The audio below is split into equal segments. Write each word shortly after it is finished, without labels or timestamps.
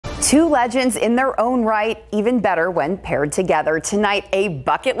Two legends in their own right, even better when paired together. Tonight, a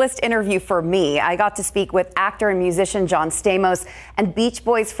bucket list interview for me. I got to speak with actor and musician John Stamos and Beach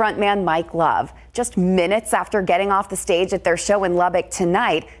Boys frontman Mike Love. Just minutes after getting off the stage at their show in Lubbock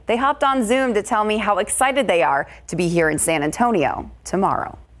tonight, they hopped on Zoom to tell me how excited they are to be here in San Antonio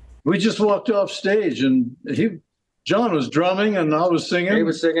tomorrow. We just walked off stage and John was drumming and I was singing. He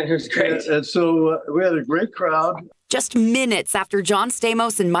was singing. It was great. And so we had a great crowd. Just minutes after John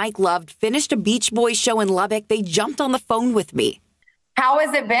Stamos and Mike Love finished a Beach Boys show in Lubbock, they jumped on the phone with me. How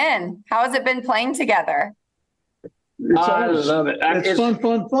has it been? How has it been playing together? I love it. It's fun.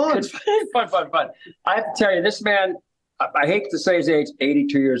 It's fun. I have to tell you, this man, I hate to say his age,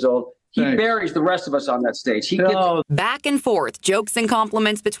 82 years old. He buries the rest of us on that stage. He gets back and forth, jokes and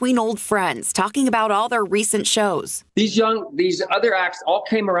compliments between old friends, talking about all their recent shows. These other acts all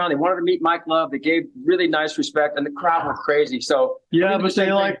came around. They wanted to meet Mike Love. They gave really nice respect, and the crowd went crazy. So yeah, but they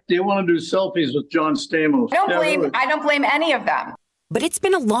want to do selfies with John Stamos. I don't blame any of them. But it's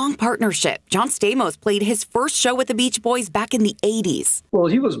been a long partnership. John Stamos played his first show with the Beach Boys back in the 80s. Well,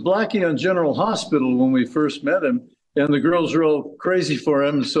 he was Blackie on General Hospital when we first met him. And the girls were all crazy for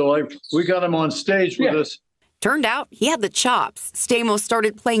him, so we got him on stage with us. Turned out he had the chops. Stamos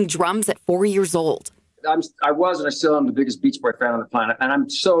started playing drums at 4 years old. I was and I still am the biggest Beach Boy fan on the planet, and I'm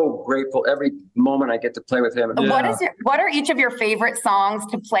so grateful every moment I get to play with him. Yeah. What are each of your favorite songs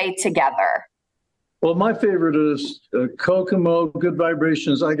to play together? Well, my favorite is Kokomo, Good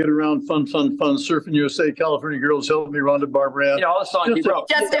Vibrations, I Get Around, Fun, Surfing USA, California Girls, Help Me, Rhonda Barbara. You know, all the songs he wrote.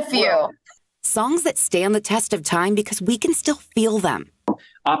 Just a few. Songs that stand the test of time because we can still feel them.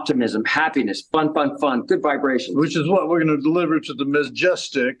 Optimism, happiness, fun, good vibrations. Which is what we're going to deliver to the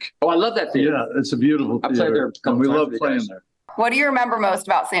Majestic. Oh, I love that theater. Yeah, it's a beautiful theater. I've played there a couple we times love playing there. What do you remember most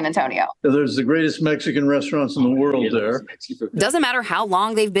about San Antonio? There's the greatest Mexican restaurants in the world there. Doesn't matter how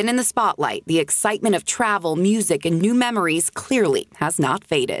long they've been in the spotlight, the excitement of travel, music, and new memories clearly has not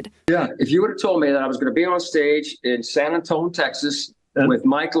faded. Yeah, if you would have told me that I was going to be on stage in San Antonio, Texas, with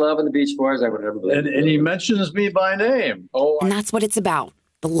Mike Love and the Beach Boys, I would never believe it. And he mentions me by name. And that's what it's about,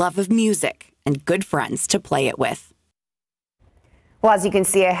 the love of music and good friends to play it with. Well, as you can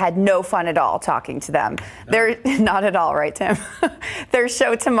see, I had no fun at all talking to them. They're not at all, right, Tim? Their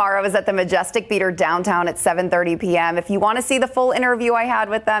show tomorrow is at the Majestic Theater downtown at 7:30 p.m. If you want to see the full interview I had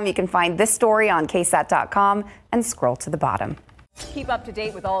with them, you can find this story on KSAT.com and scroll to the bottom. Keep up to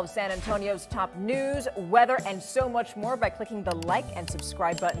date with all of San Antonio's top news, weather, and so much more by clicking the like and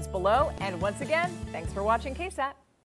subscribe buttons below. And once again, thanks for watching KSAT.